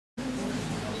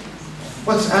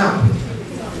What's up?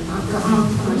 I've got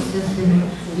arthritis in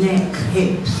neck,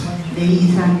 hips,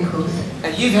 knees, ankles.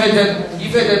 And you've had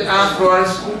that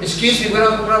arthritis. Excuse me, when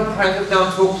I'm praying, come down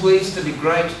and talk, please. That'd be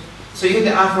great. So you had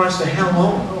the arthritis for how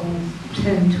long? Oh,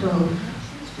 10, 12,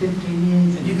 15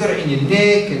 years. And you've got it in your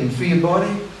neck and through your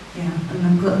body? Yeah, and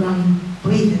I've got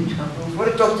breathing trouble. What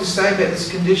did doctors say about this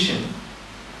condition?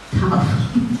 Tough.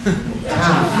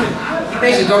 Tough.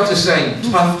 Makes the doctor saying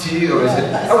tough to you, or is it?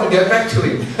 I want to go back to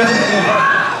him.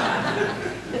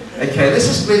 Okay, let's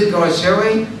just believe God, shall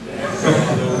we?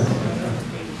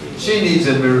 She needs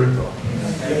a miracle.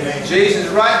 Jesus,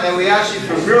 right now we ask you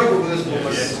for a miracle with this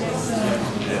woman.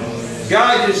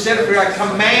 God, you said it for I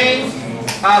command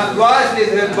arthritis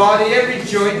in her body, every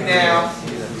joint now.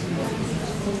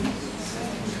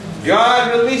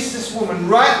 God, release this woman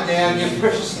right now in your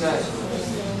precious name.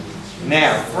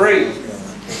 Now, free.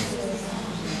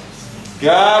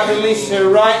 God, release her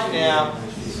right now.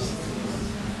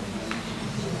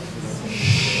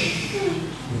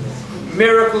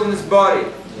 Miracle in this body.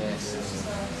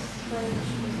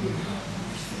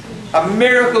 A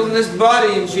miracle in this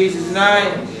body in Jesus'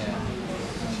 name.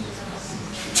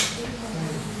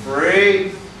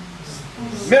 Free.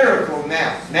 Miracle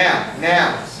now, now,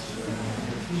 now.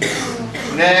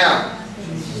 Now.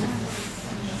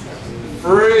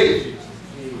 Free.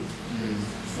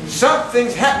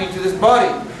 Something's happening to this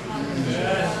body.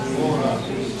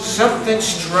 Something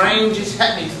strange is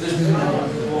happening to this body.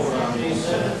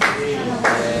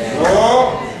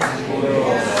 More.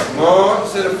 More.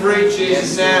 Set her free,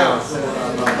 Jesus, now.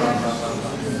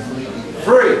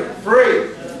 Free. Free.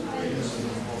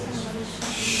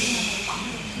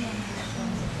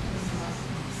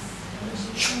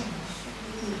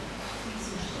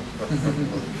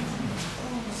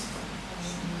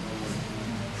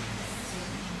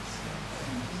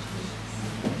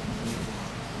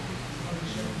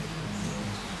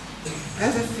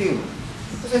 How's it feel?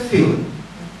 How's it feel?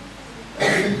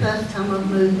 It's the first time I've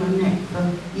moved my neck for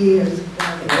years.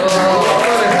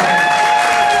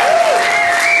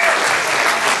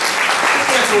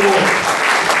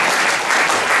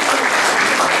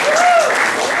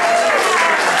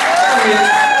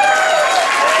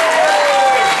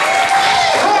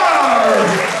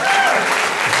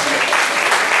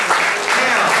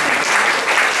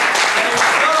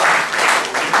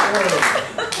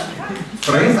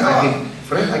 Friends, I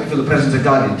can feel the presence of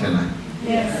God in tonight.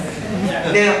 Yes.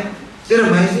 Now, is that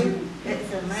amazing?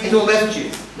 It's amazing. It all left you.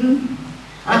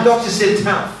 And doctor said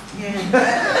tough. Yeah.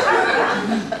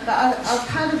 But I've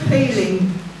had a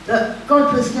feeling that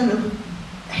God was going to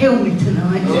heal me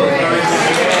tonight. Come on,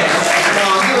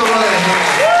 give a lot of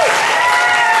hands.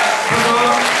 Come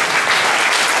on.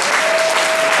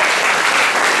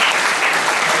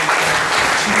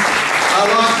 I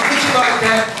like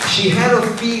that. She had a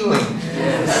feeling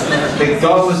that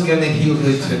God was going to heal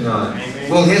her tonight.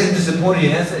 Well, he hasn't disappointed you,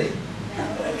 has he?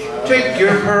 Take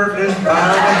your burden by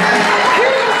the hand.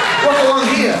 Walk along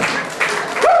here.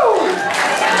 Woo!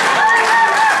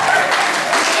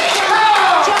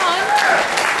 John!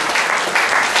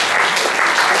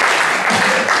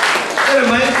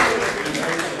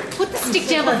 Put the stick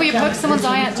down before you poke someone's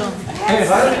eye out, John.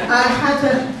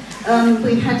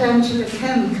 We had Angela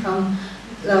Kemp come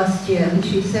last year, and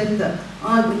she said that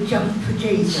I would jump for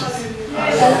Jesus. Hold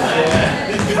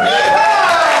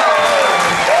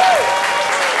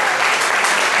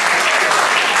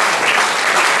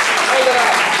it up.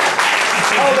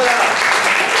 Hold it up.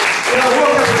 You know,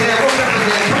 walk up and down, walk up and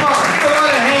down. Come on, give a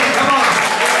lot of hands, come on.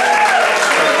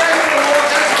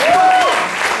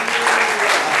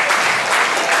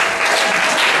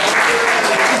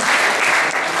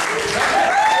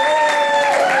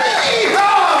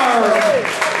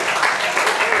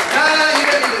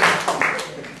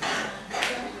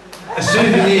 A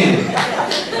souvenir.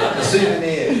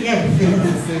 Yes.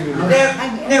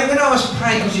 Now, when I was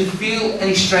praying, did you feel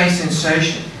any strange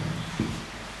sensation?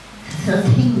 So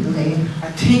tingling.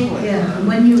 A tingling? Yeah, and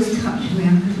when you would touch me, I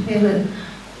could feel it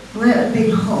where it had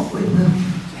been hot with the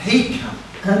Heat come.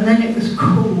 and then it was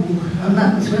cool, and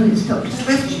that was when it stopped. Just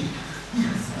left you.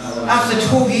 After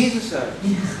 12 years or so.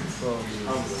 Yeah.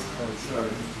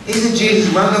 Isn't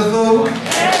Jesus wonderful? You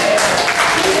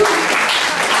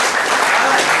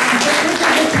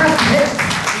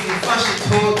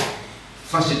can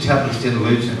flush your tablets down the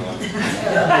loo tonight.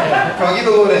 Come on, give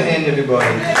the Lord a hand,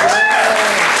 everybody.